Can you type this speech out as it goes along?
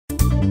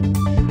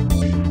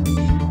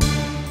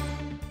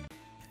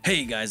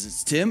Hey guys,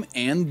 it's Tim,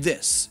 and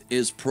this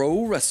is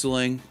Pro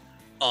Wrestling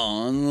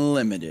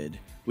Unlimited.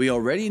 We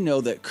already know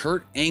that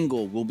Kurt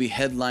Angle will be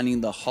headlining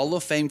the Hall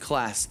of Fame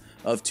class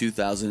of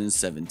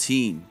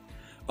 2017.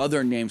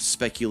 Other names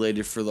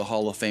speculated for the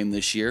Hall of Fame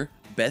this year: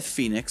 Beth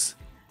Phoenix,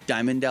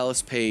 Diamond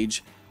Dallas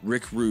Page,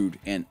 Rick Rude,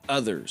 and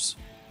others.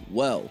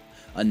 Well,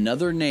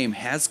 another name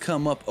has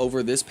come up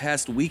over this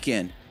past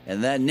weekend,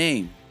 and that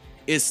name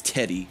is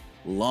Teddy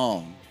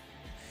Long.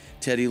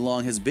 Teddy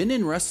Long has been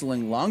in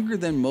wrestling longer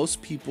than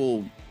most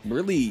people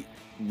really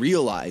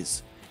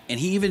realize, and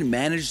he even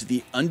managed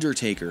The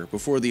Undertaker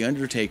before The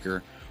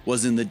Undertaker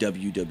was in the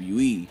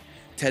WWE.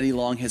 Teddy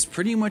Long has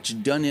pretty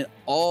much done it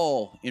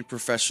all in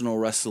professional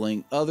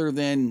wrestling other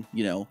than,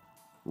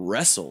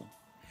 wrestle.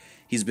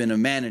 He's been a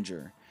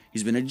manager.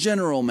 He's been a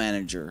general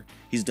manager.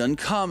 He's done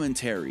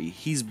commentary.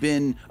 He's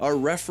been a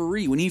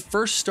referee. When he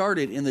first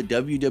started in the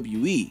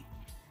WWE,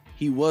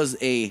 he was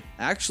a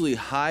actually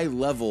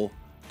high-level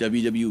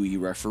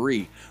WWE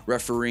referee,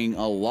 refereeing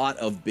a lot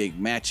of big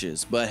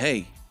matches. But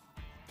hey,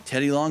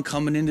 Teddy Long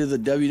coming into the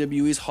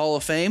WWE's Hall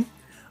of Fame,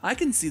 I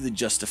can see the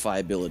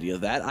justifiability of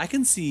that. I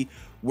can see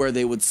where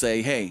they would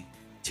say, hey,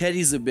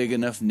 Teddy's a big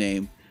enough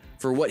name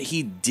for what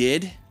he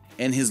did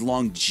and his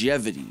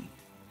longevity.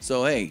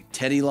 So hey,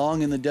 Teddy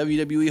Long in the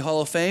WWE Hall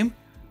of Fame,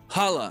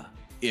 holla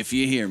if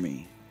you hear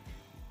me.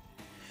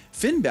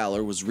 Finn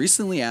Balor was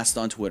recently asked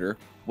on Twitter,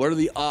 what are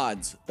the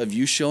odds of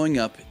you showing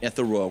up at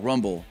the Royal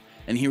Rumble?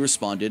 And he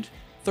responded,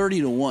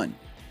 30-1.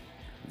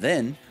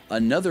 Then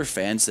another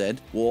fan said,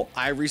 well,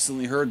 I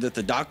recently heard that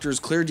the doctors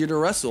cleared you to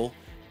wrestle.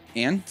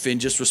 And Finn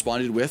just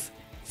responded with,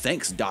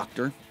 thanks,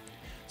 doctor.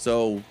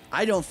 So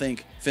I don't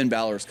think Finn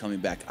Balor is coming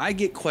back. I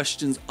get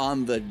questions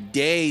on the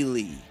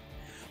daily.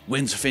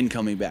 When's Finn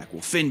coming back?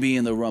 Will Finn be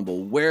in the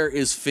Rumble? Where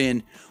is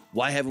Finn?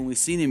 Why haven't we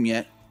seen him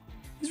yet?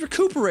 He's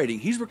recuperating.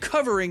 He's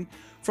recovering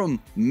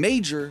from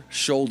major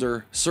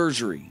shoulder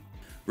surgery.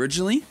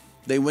 Originally,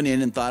 they went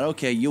in and thought,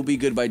 okay, you'll be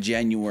good by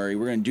January.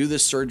 We're going to do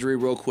this surgery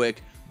real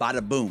quick.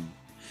 Bada boom.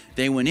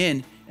 They went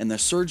in and the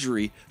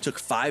surgery took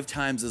 5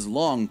 times as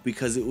long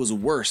because it was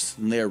worse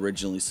than they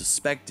originally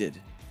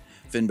suspected.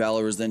 Finn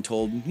Balor was then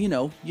told,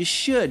 you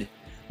should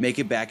make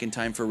it back in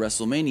time for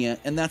WrestleMania,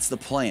 and that's the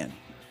plan.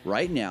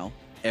 Right now,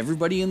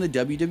 everybody in the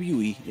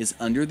WWE is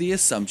under the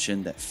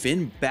assumption that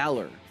Finn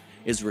Balor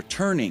is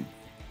returning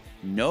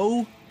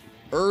no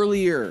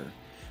earlier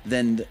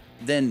than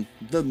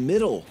the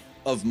middle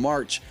of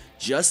March,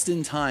 just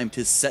in time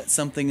to set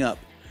something up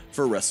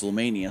for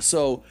WrestleMania.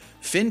 So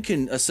Finn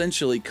can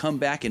essentially come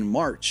back in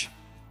March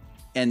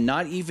and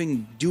not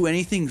even do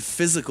anything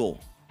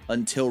physical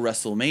until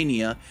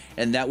WrestleMania,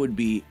 and that would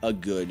be a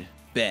good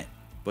bet.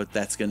 But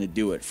that's going to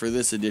do it for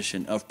this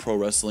edition of Pro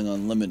Wrestling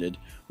Unlimited.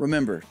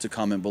 Remember to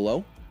comment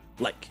below,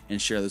 like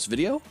and share this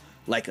video,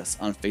 like us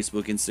on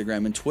Facebook,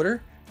 Instagram, and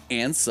Twitter,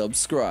 and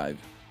subscribe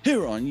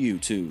here on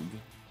YouTube.